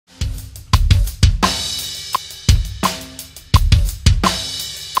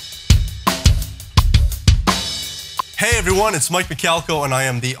Hey everyone, it's Mike Michalkow and I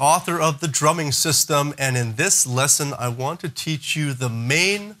am the author of The Drumming System, and in this lesson I want to teach you the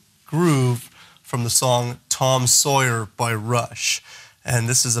main groove from the song Tom Sawyer by Rush. And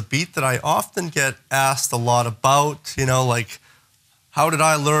this is a beat that I often get asked a lot about, you know, like how did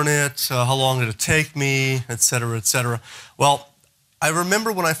I learn it, how long did it take me, etc., etc. Well, I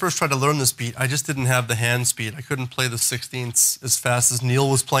remember when I first tried to learn this beat, I just didn't have the hand speed. I couldn't play the 16ths as fast as Neil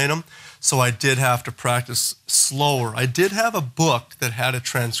was playing them, so I did have to practice slower. I did have a book that had a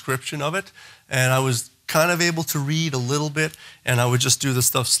transcription of it, and I was kind of able to read a little bit, and I would just do the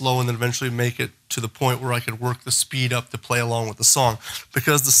stuff slow and then eventually make it to the point where I could work the speed up to play along with the song,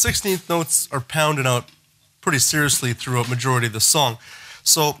 because the 16th notes are pounded out pretty seriously throughout majority of the song.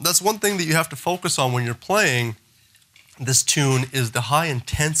 So that's one thing that you have to focus on when you're playing this tune, is the high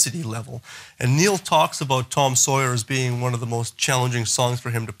intensity level. And Neil talks about Tom Sawyer as being one of the most challenging songs for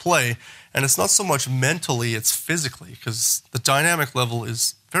him to play. And it's not so much mentally, it's physically, because the dynamic level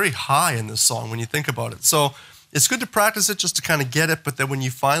is very high in this song when you think about it. So it's good to practice it just to kind of get it, but then when you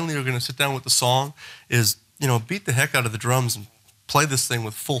finally are going to sit down with the song, is, you know, beat the heck out of the drums and play this thing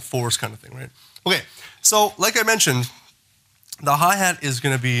with full force kind of thing, right? Okay, so like I mentioned, the hi-hat is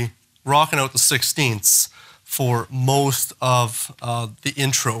going to be rocking out the 16ths for most of the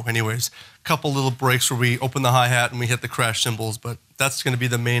intro anyways. A couple little breaks where we open the hi-hat and we hit the crash cymbals, but that's going to be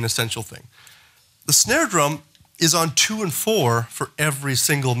the main essential thing. The snare drum is on 2 and 4 for every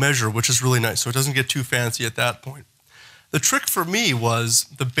single measure, which is really nice, so it doesn't get too fancy at that point. The trick for me was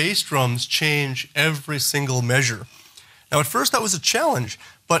the bass drums change every single measure. Now at first that was a challenge,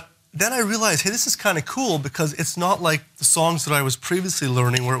 but then I realized, hey, this is kind of cool, because it's not like the songs that I was previously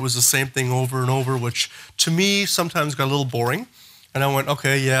learning where it was the same thing over and over, which to me sometimes got a little boring. And I went,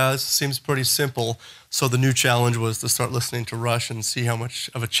 okay, yeah, this seems pretty simple. So the new challenge was to start listening to Rush and see how much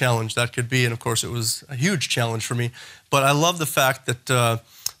of a challenge that could be. And of course, it was a huge challenge for me. But I love the fact that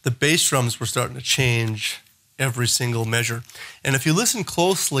the bass drums were starting to change every single measure. And if you listen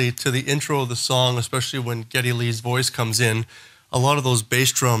closely to the intro of the song, especially when Geddy Lee's voice comes in, a lot of those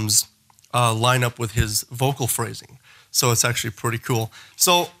bass drums line up with his vocal phrasing. So it's actually pretty cool.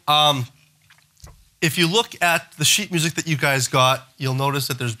 So if you look at the sheet music that you guys got, you'll notice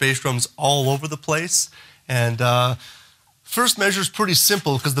that there's bass drums all over the place. And first measure is pretty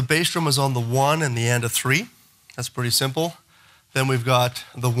simple, because the bass drum is on the 1 and the end of 3. That's pretty simple. Then we've got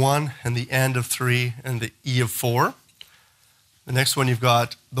the 1 and the end of 3 and the E of 4. The next one, you've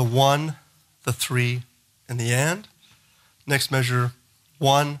got the 1, the 3, and the and. Next measure,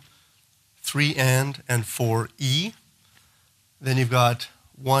 1, 3 and 4 E. Then you've got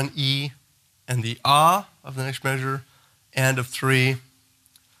 1 E and the ah of the next measure, and of 3,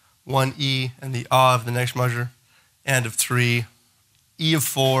 1 E and the ah of the next measure, and of 3, E of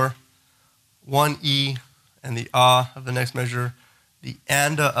 4, 1 E and the ah of the next measure, the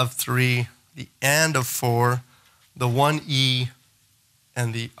anda of 3, the and of 4, the 1 E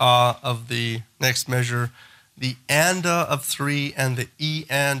and the ah of the next measure, the anda of 3, and the E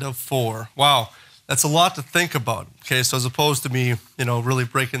and of 4. Wow, that's a lot to think about. Okay, so as opposed to me, you know, really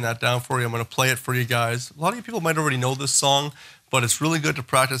breaking that down for you, I'm going to play it for you guys. A lot of you people might already know this song, but it's really good to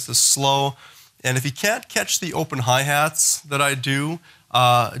practice this slow. And if you can't catch the open hi-hats that I do,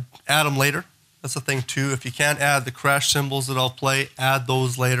 add them later. That's the thing too. If you can't add the crash cymbals that I'll play, add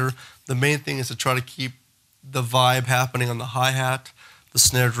those later. The main thing is to try to keep the vibe happening on the hi-hat, the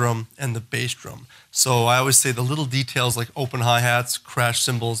snare drum, and the bass drum. So I always say the little details like open hi-hats, crash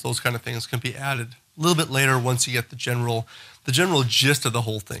cymbals, those kind of things can be added a little bit later once you get the general gist of the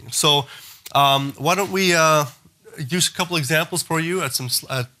whole thing. So why don't we use a couple examples for you at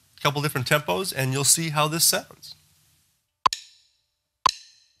a couple different tempos, and you'll see how this sounds.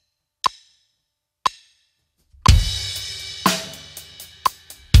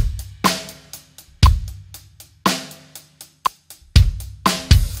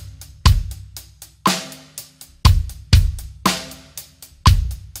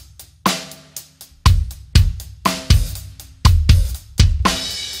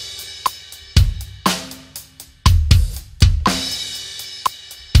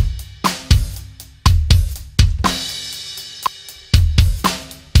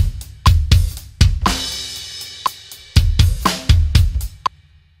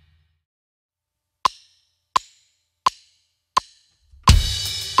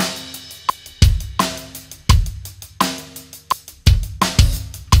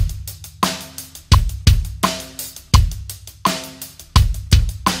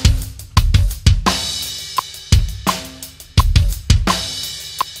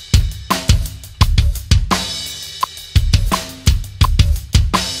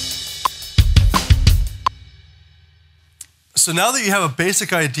 So now that you have a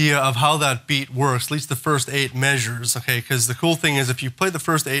basic idea of how that beat works, at least the first 8 measures, okay, because the cool thing is if you play the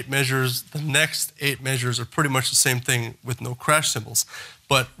first 8 measures, the next 8 measures are pretty much the same thing with no crash cymbals.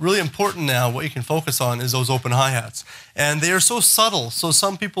 But really important now, what you can focus on is those open hi-hats. And they are so subtle, so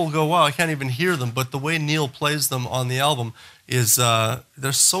some people go, wow, I can't even hear them, but the way Neil plays them on the album is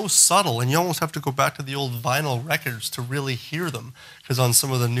they're so subtle, and you almost have to go back to the old vinyl records to really hear them, because on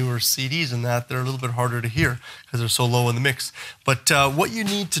some of the newer CDs and that, they're a little bit harder to hear because they're so low in the mix. But what you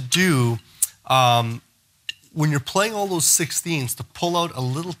need to do when you're playing all those 16ths to pull out a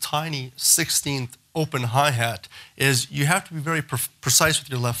little tiny 16th open hi-hat is you have to be very precise with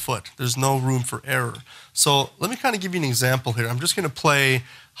your left foot. There's no room for error. So let me kind of give you an example here. I'm just going to play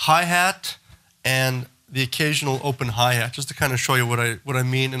hi-hat and the occasional open hi-hat just to kind of show you what I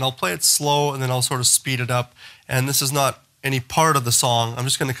mean. And I'll play it slow and then I'll sort of speed it up. And this is not any part of the song. I'm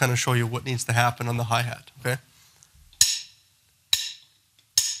just going to kind of show you what needs to happen on the hi-hat, okay?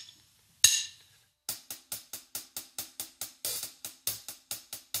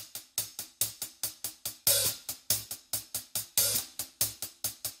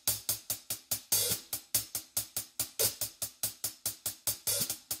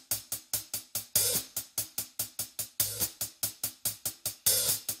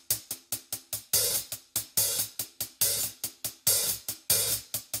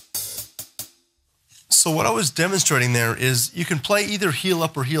 So what I was demonstrating there is you can play either heel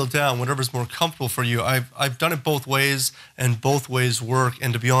up or heel down, whatever's more comfortable for you. I've done it both ways, and both ways work.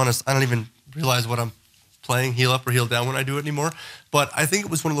 And to be honest, I don't even realize what I'm playing, heel up or heel down, when I do it anymore. But I think it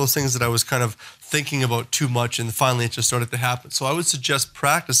was one of those things that I was kind of thinking about too much, and finally it just started to happen. So I would suggest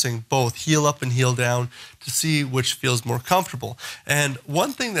practicing both heel up and heel down to see which feels more comfortable. And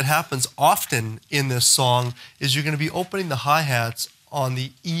one thing that happens often in this song is you're going to be opening the hi-hats on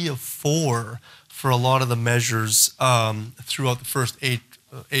the E of 4 for a lot of the measures throughout the first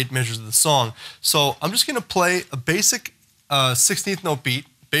eight measures of the song. So I'm just going to play a basic 16th note beat,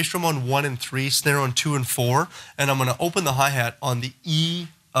 bass drum on 1 and 3, snare on 2 and 4, and I'm going to open the hi-hat on the E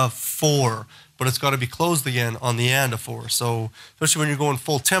of 4, but it's got to be closed again on the and of 4. So especially when you're going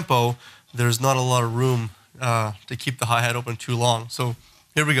full tempo, there's not a lot of room to keep the hi-hat open too long. So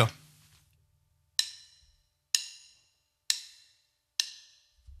here we go.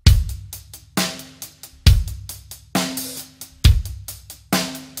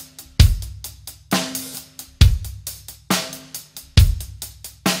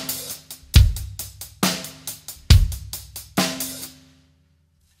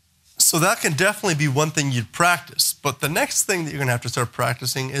 So that can definitely be one thing you'd practice. But the next thing that you're going to have to start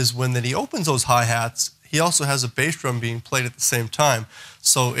practicing is when he opens those hi-hats, he also has a bass drum being played at the same time.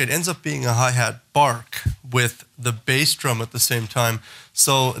 So it ends up being a hi-hat bark with the bass drum at the same time.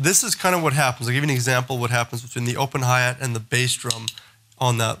 So this is kind of what happens. I'll give you an example of what happens between the open hi-hat and the bass drum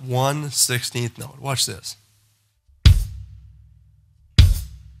on that 1/16th note. Watch this.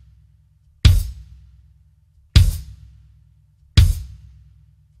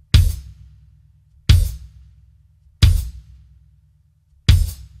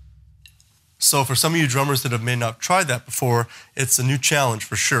 So for some of you drummers that may not tried that before, it's a new challenge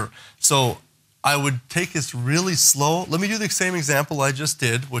for sure. So I would take this really slow. Let me do the same example I just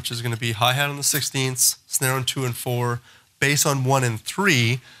did, which is going to be hi-hat on the 16ths, snare on 2 and 4, bass on 1 and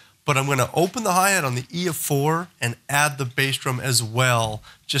 3, but I'm going to open the hi-hat on the E of 4 and add the bass drum as well.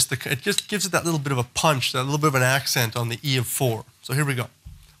 It just gives it that little bit of a punch, that little bit of an accent on the E of 4. So here we go.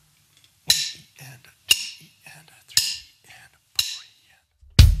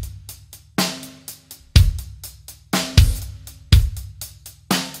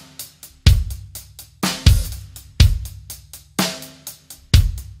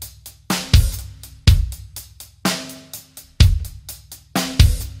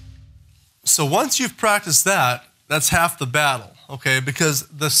 So once you've practiced that, that's half the battle, okay? Because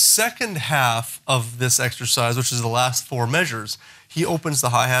the second half of this exercise, which is the last 4 measures, he opens the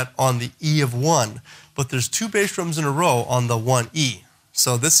hi-hat on the E of 1, but there's 2 bass drums in a row on the 1E.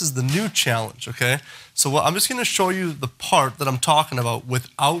 So this is the new challenge, okay? So I'm just gonna show you the part that I'm talking about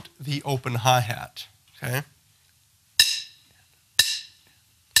without the open hi-hat, okay?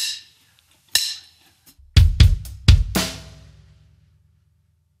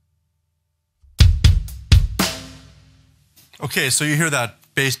 Okay, so you hear that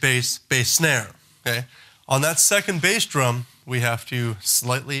bass, bass, bass, snare, okay? On that second bass drum, we have to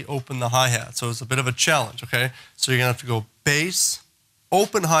slightly open the hi-hat, so it's a bit of a challenge, okay? So you're gonna have to go bass,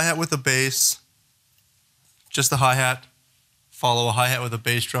 open hi-hat with a bass, just the hi-hat, follow a hi-hat with a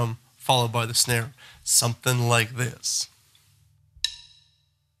bass drum, followed by the snare. Something like this.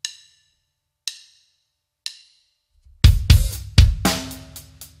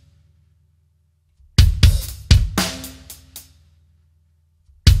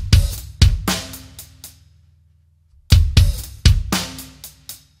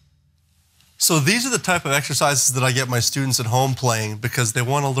 So these are the type of exercises that I get my students at home playing because they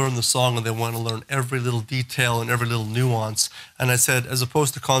want to learn the song and they want to learn every little detail and every little nuance. And I said, as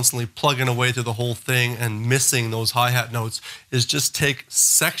opposed to constantly plugging away through the whole thing and missing those hi-hat notes, is just take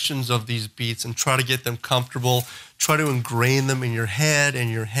sections of these beats and try to get them comfortable, try to ingrain them in your head and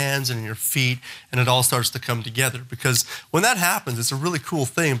your hands and your feet, and it all starts to come together. Because when that happens, it's a really cool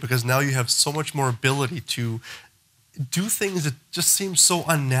thing because now you have so much more ability to do things that just seem so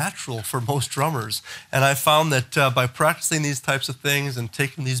unnatural for most drummers. And I found that by practicing these types of things and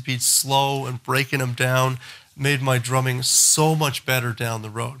taking these beats slow and breaking them down, made my drumming so much better down the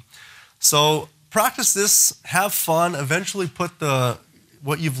road. So practice this, have fun, eventually put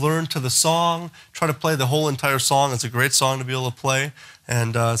what you've learned to the song, try to play the whole entire song. It's a great song to be able to play,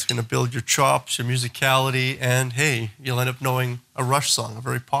 and it's going to build your chops, your musicality, and hey, you'll end up knowing a Rush song, a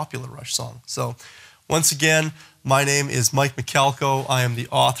very popular Rush song. So once again, my name is Mike Michalkow. I am the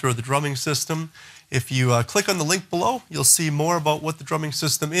author of the drumming system. If you click on the link below, you'll see more about what the drumming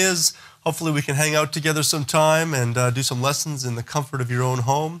system is. Hopefully we can hang out together sometime and do some lessons in the comfort of your own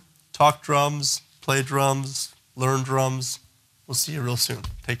home. Talk drums, play drums, learn drums. We'll see you real soon.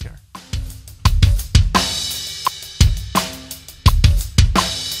 Take care.